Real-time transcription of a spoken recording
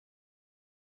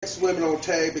Women on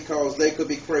tag because they could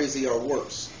be crazy or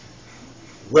worse.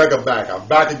 Welcome back. I'm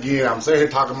back again. I'm sitting here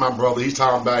talking to my brother. He's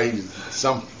talking about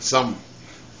some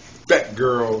fat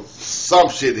girl, some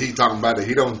shit he's talking about that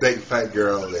he don't date fat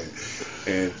girls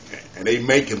and they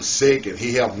make him sick and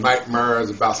he have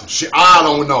nightmares about some shit. I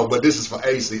don't know, but this is for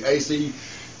AC. AC,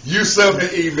 you sent me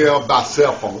an email about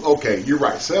cell phones. Okay, you're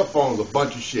right. Cell phones are a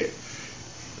bunch of shit.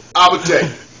 I would tell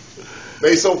you,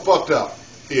 they so fucked up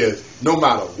is no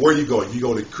matter where you go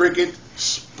to Cricket,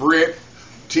 Sprint,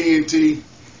 TNT.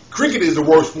 Cricket is the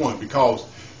worst one because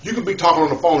you could be talking on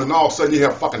the phone and all of a sudden you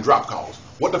have fucking drop calls.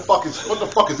 What the fuck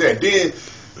is that? Then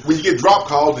when you get drop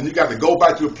calls, then you got to go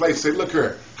back to a place and say, look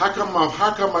here, how come my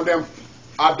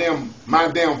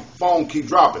damn phone keep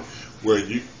dropping? Well,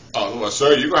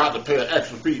 sir, you're gonna have to pay an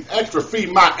extra fee. Extra fee,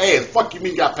 my ass. Fuck you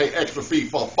mean you gotta pay extra fee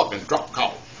for a fucking drop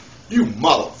call? You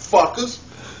motherfuckers!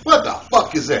 What the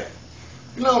fuck is that?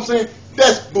 You know what I'm saying?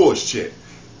 That's bullshit.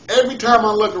 Every time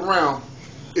I look around,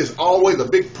 it's always a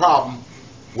big problem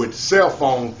with cell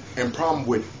phone and problem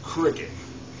with Cricket.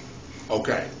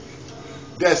 Okay,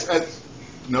 that's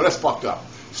fucked up.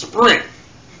 Sprint.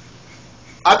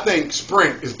 I think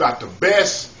Sprint is about the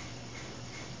best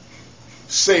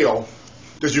sale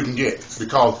that you can get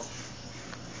because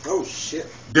oh shit,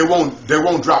 they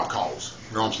won't drop calls.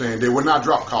 You know what I'm saying? They will not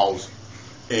drop calls,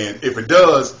 and if it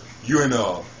does, you're in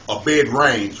a bad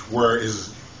range where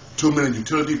it's too many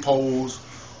utility poles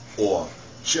or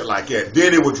shit like that.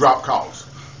 Then it will drop calls.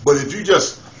 But if you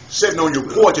just sitting on your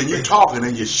porch and you're talking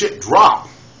and your shit drop,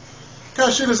 what kind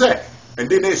of shit is that? And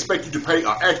then they expect you to pay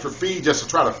an extra fee just to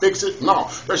try to fix it? No,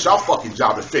 that's your fucking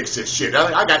job to fix this shit.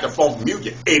 I got the phone from you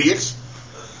idiots.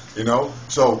 You know?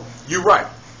 So, you're right.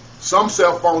 Some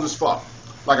cell phones is fucked.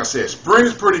 Like I said, Sprint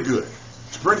is pretty good.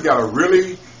 Sprint got a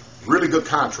really, really good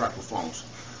contract with phones.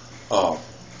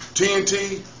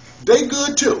 TNT, they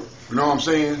good too. You know what I'm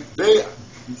saying? They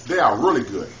are really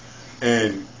good.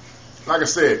 And like I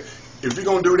said, if you're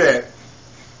gonna do that,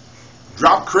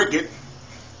 drop Cricket,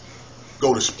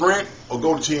 go to Sprint or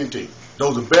go to TNT.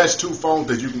 Those are the best two phones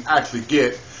that you can actually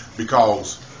get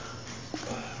because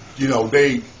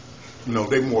they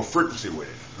more frequency with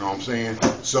it. You know what I'm saying?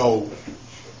 So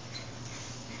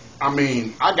I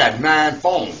mean, I got 9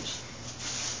 phones.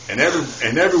 And every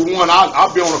one,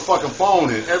 I'll be on the fucking phone,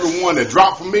 and every one that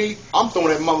drop from me, I'm throwing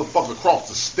that motherfucker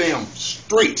across the damn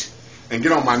street and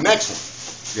get on my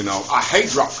next one. You know, I hate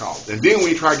drop calls. And then when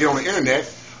you try to get on the internet,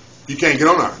 you can't get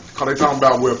on there because they talking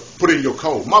about, well, put in your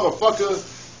code. Motherfucker,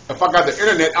 if I got the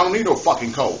internet, I don't need no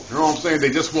fucking code. You know what I'm saying?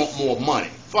 They just want more money.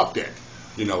 Fuck that.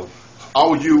 You know,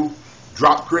 all you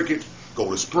drop Cricket,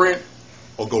 go to Sprint,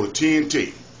 or go to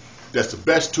TNT. That's the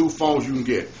best 2 phones you can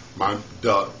get.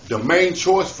 The main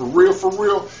choice for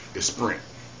real is Sprint.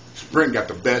 Sprint got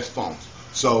the best phones.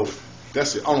 So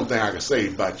that's the only thing I can say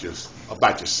about your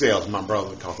sales, my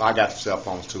brother, because I got the cell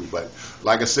phones too. But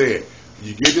like I said,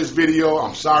 you get this video.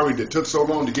 I'm sorry that it took so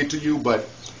long to get to you, but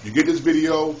you get this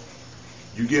video,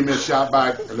 you give me a shout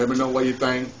back and let me know what you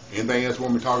think. Anything else you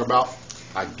want me to talk about,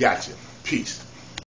 I got you. Peace.